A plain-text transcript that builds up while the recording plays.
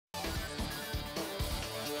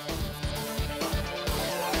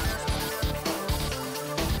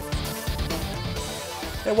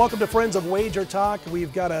Hey, welcome to Friends of Wager Talk.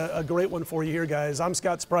 We've got a great one for you here, guys. I'm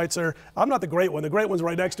Scott Spreitzer. I'm not the great one. The great one's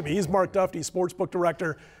right next to me. He's Mark Dufty, sportsbook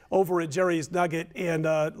director over at Jerry's Nugget, and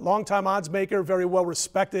longtime odds maker, very well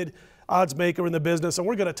respected odds maker in the business. And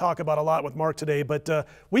we're going to talk about a lot with Mark today, but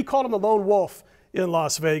we call him the lone wolf in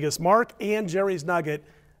Las Vegas. Mark and Jerry's Nugget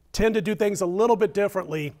tend to do things a little bit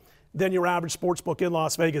differently than your average sportsbook in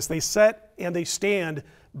Las Vegas. They set and they stand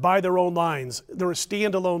by their own lines. They're a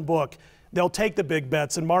standalone book. They'll take the big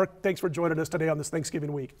bets. And Mark, thanks for joining us today on this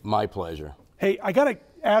Thanksgiving week. My pleasure. Hey, I got to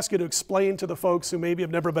ask you to explain to the folks who maybe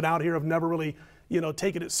have never been out here, have never really,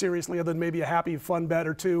 taken it seriously, other than maybe a happy, fun bet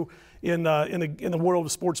or two in the world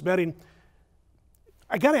of sports betting.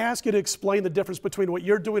 I got to ask you to explain the difference between what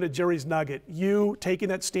you're doing at Jerry's Nugget, you taking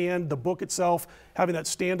that stand, the book itself, having that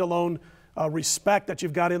standalone respect that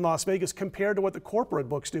you've got in Las Vegas compared to what the corporate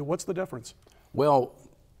books do. What's the difference? Well,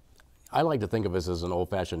 I like to think of us as an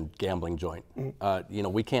old-fashioned gambling joint.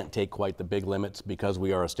 We can't take quite the big limits because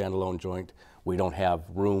we are a standalone joint. We don't have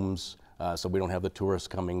rooms, so we don't have the tourists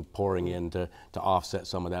pouring in to offset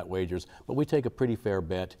some of that wagers. But we take a pretty fair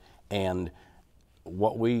bet, and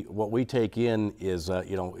what we take in is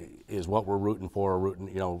is what we're rooting for, rooting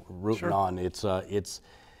Sure. on.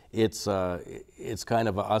 It's kind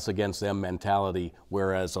of a us against them mentality,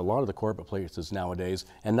 whereas a lot of the corporate places nowadays,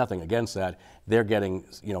 and nothing against that, they're getting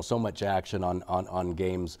so much action on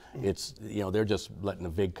games. It's they're just letting the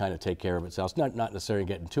VIG kind of take care of itself. Not necessarily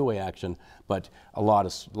getting two-way action, but a lot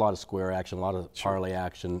of square action, a lot of parlay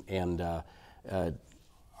action, and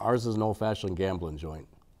ours is an old-fashioned gambling joint.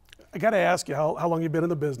 I got to ask you how long you've been in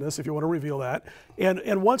the business, if you want to reveal that,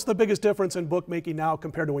 and what's the biggest difference in bookmaking now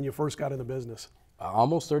compared to when you first got in the business?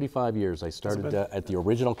 Almost 35 years. I started at the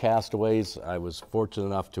original Castaways. I was fortunate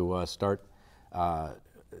enough to start.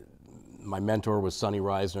 My mentor was Sonny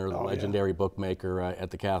Reisner, the legendary bookmaker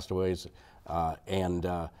at the Castaways,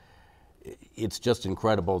 and it's just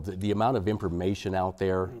incredible the amount of information out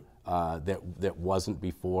there that wasn't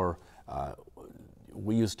before.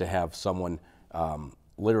 We used to have someone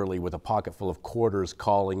literally with a pocket full of quarters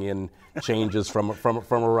calling in changes from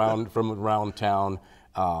around town.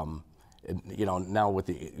 Now with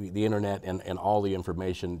the internet and all the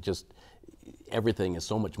information, just everything is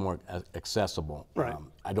so much more accessible. Right.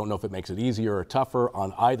 I don't know if it makes it easier or tougher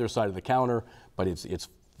on either side of the counter, but it's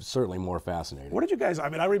certainly more fascinating. What did you guys, I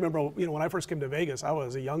remember, when I first came to Vegas, I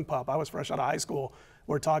was a young pup. I was fresh out of high school.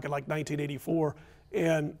 We're talking like 1984.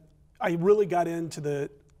 And I really got into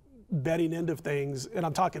the betting end of things. And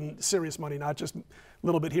I'm talking serious money, not just a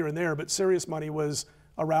little bit here and there, but serious money was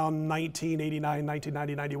around 1989,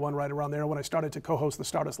 1990, 91, right around there when I started to co-host the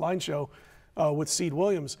Stardust Line show with Seed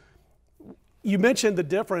Williams. You mentioned the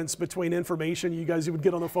difference between information. You would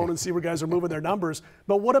get on the phone and see where guys are moving their numbers.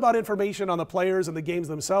 But what about information on the players and the games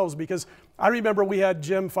themselves? Because I remember we had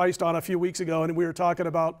Jim Feist on a few weeks ago, and we were talking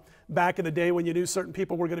about back in the day when you knew certain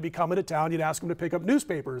people were going to be coming to town, you'd ask them to pick up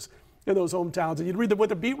newspapers in those hometowns, and you'd read what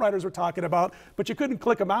the beat writers were talking about, but you couldn't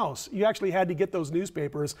click a mouse. You actually had to get those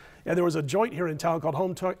newspapers, and there was a joint here in town called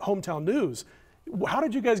Hometown News. How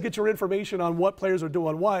did you guys get your information on what players are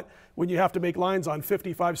doing what when you have to make lines on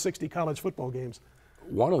 55, 60 college football games?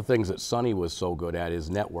 One of the things that Sonny was so good at is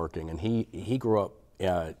networking, and he grew up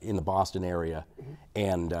in the Boston area,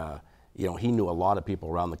 and he knew a lot of people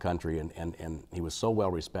around the country, and he was so well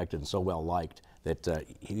respected and so well liked that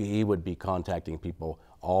he would be contacting people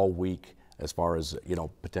all week as far as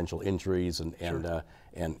potential injuries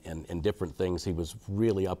and different things. He was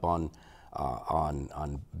really up on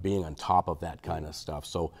being on top of that kind of stuff.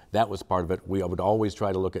 So that was part of it. We would always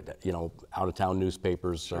try to look at out of town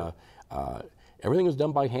newspapers. Sure. Everything was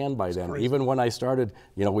done by hand by then. Crazy. Even when I started,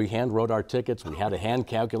 we hand wrote our tickets. We had to hand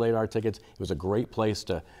calculate our tickets. It was a great place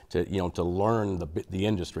to learn the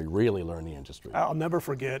industry, really learn the industry. I'll never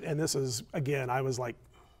forget, and this is, again, I was like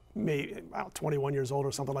maybe 21 years old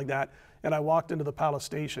or something like that, and I walked into the Palace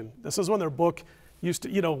Station. This is when their book used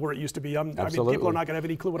to, where it used to be. I mean, people are not going to have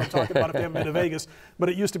any clue what I'm talking about if they haven't been to Vegas, but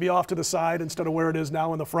it used to be off to the side instead of where it is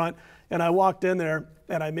now in the front. And I walked in there,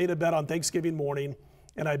 and I made a bet on Thanksgiving morning,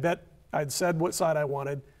 and I'd said what side I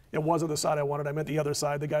wanted. It wasn't the side I wanted. I meant the other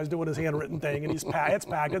side. The guy's doing his handwritten thing, and it's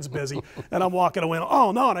packed, it's busy. And I'm walking away,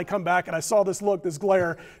 oh no, and I come back, and I saw this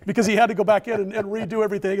glare, because he had to go back in and redo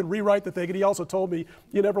everything and rewrite the thing. And he also told me,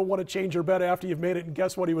 you never want to change your bet after you've made it. And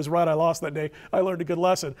guess what? He was right. I lost that day. I learned a good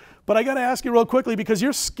lesson. But I got to ask you real quickly, because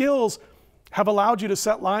your skills have allowed you to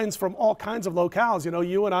set lines from all kinds of locales.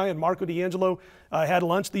 You and I and Marco D'Angelo had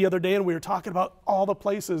lunch the other day, and we were talking about all the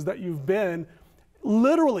places that you've been.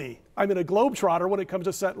 Literally, a globetrotter when it comes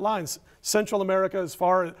to set lines. Central America, as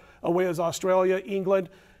far away as Australia, England.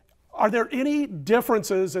 Are there any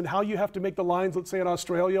differences in how you have to make the lines, let's say in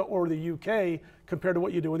Australia or the UK, compared to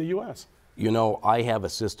what you do in the US? You know, I have a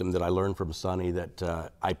system that I learned from Sonny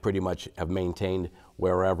that I pretty much have maintained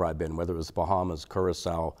wherever I've been, whether it was Bahamas,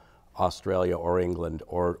 Curacao, Australia, or England,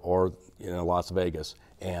 or Las Vegas.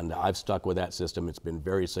 And I've stuck with that system. It's been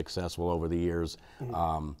very successful over the years.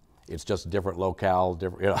 It's just a different locale,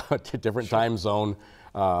 different time zone,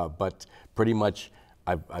 but pretty much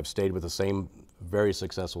I've stayed with the same very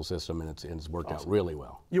successful system, and it's worked out really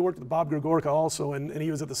well. You worked with Bob Grigorka also, and he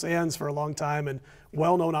was at the Sands for a long time, and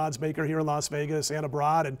well-known odds maker here in Las Vegas and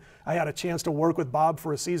abroad. And I had a chance to work with Bob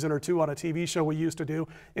for a season or two on a TV show we used to do.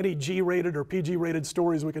 Any G-rated or PG-rated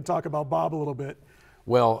stories we can talk about Bob a little bit?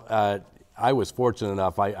 Well, I was fortunate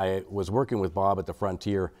enough. I was working with Bob at the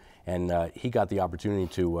Frontier, and he got the opportunity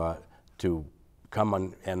to come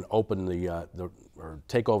on and open or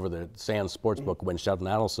take over the Sands Sportsbook when Sheldon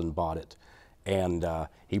Adelson bought it. And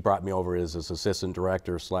he brought me over as his assistant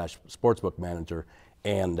director / sportsbook manager.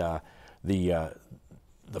 And the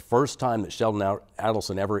first time that Sheldon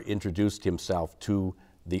Adelson ever introduced himself to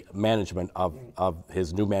the management of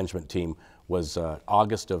his new management team was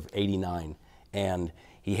August of '89. And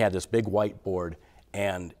he had this big whiteboard,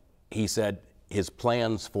 and he said his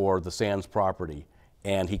plans for the Sands property.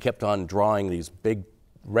 And he kept on drawing these big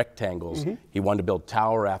rectangles. He wanted to build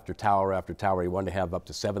tower after tower after tower. He wanted to have up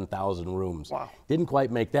to 7,000 rooms. Wow. Didn't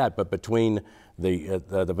quite make that, but between the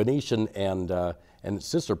Venetian and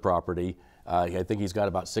sister property, I think he's got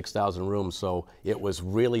about 6,000 rooms. So it was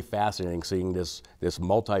really fascinating seeing this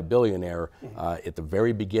multi-billionaire at the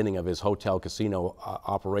very beginning of his hotel casino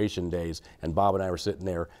operation days, and Bob and I were sitting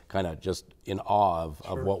there kind of just in awe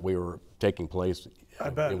of what we were taking place. I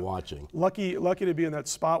bet. Watching. Lucky to be in that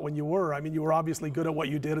spot when you were. I mean, you were obviously good at what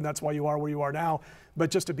you did, and that's why you are where you are now. But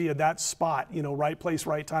just to be in that spot, right place,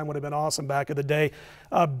 right time would have been awesome back in the day.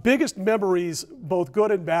 Biggest memories, both good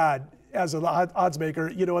and bad, as an odds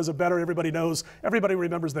maker, as a bettor, everybody knows, everybody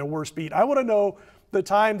remembers their worst beat. I want to know the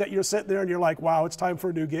time that you're sitting there and you're like, wow, it's time for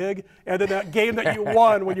a new gig. And then that game that you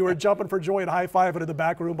won when you were jumping for joy and high-fiving in the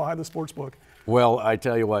back room behind the sports book. Well, I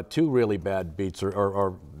tell you what, two really bad beats,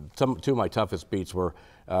 or two of my toughest beats were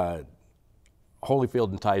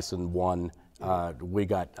Holyfield and Tyson won. We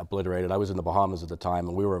got obliterated. I was in the Bahamas at the time,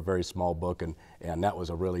 and we were a very small book, and that was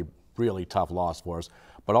a really, really tough loss for us.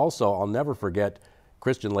 But also, I'll never forget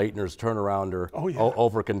Christian Leitner's turnarounder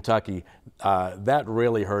over Kentucky. That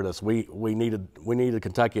really hurt us. We needed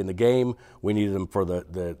Kentucky in the game. We needed them for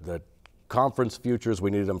the conference futures.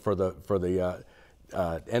 We needed them for the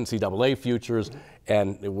NCAA futures,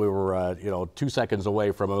 and we were 2 seconds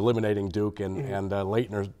away from eliminating Duke, and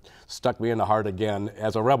Leitner stuck me in the heart again.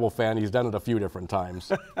 As a Rebel fan, he's done it a few different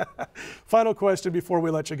times. Final question before we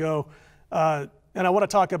let you go, and I want to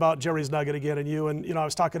talk about Jerry's Nugget again and you. And I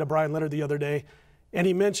was talking to Brian Leonard the other day, and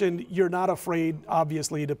he mentioned you're not afraid,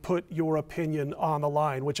 obviously, to put your opinion on the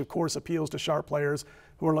line, which of course appeals to sharp players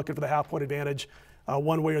who are looking for the half-point advantage.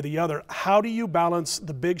 One way or the other. How do you balance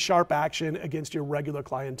the big sharp action against your regular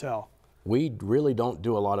clientele? We really don't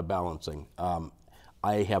do a lot of balancing.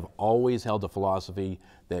 I have always held the philosophy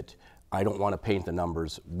that I don't want to paint the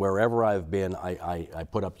numbers. Wherever I've been, I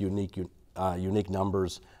put up unique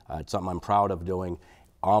numbers. It's something I'm proud of doing.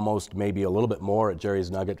 Almost maybe a little bit more at Jerry's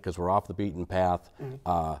Nugget because we're off the beaten path.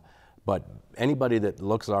 But anybody that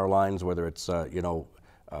looks at our lines, whether it's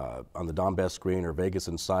on the Don Best screen or Vegas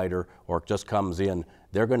Insider, or just comes in,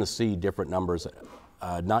 they're going to see different numbers,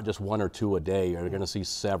 not just one or two a day. They're going to see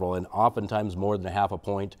several, and oftentimes more than a half a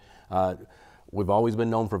point. We've always been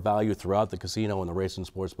known for value throughout the casino, and the racing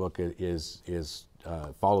sportsbook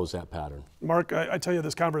follows that pattern. Mark, I tell you,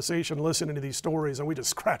 this conversation, listening to these stories, and we just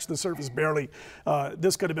scratched the surface barely.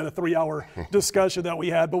 This could have been a 3-hour discussion that we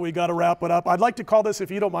had, but we got to wrap it up. I'd like to call this, if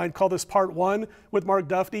you don't mind, call this part 1 with Mark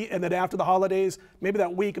Dufty, and then after the holidays, maybe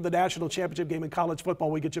that week of the national championship game in college football,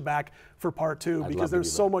 we get you back for part 2, because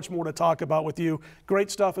there's so much more to talk about with you. Great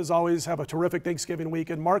stuff as always. Have a terrific Thanksgiving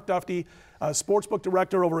weekend. Mark Dufty, sportsbook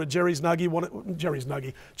director over at Jerry's Nugget, one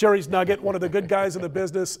of the good guys in the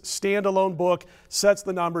business, standalone book, sets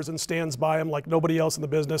the numbers and stands by them like nobody else in the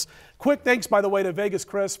business. Quick thanks, by the way, to Vegas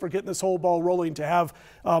Chris for getting this whole ball rolling to have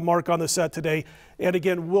Mark on the set today. And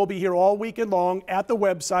again, we'll be here all weekend long at the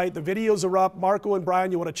website. The videos are up. Marco and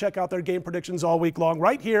Brian, you want to check out their game predictions all week long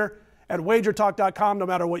right here at wagertalk.com. No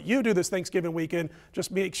matter what you do this Thanksgiving weekend,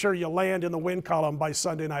 just make sure you land in the win column by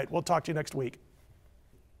Sunday night. We'll talk to you next week.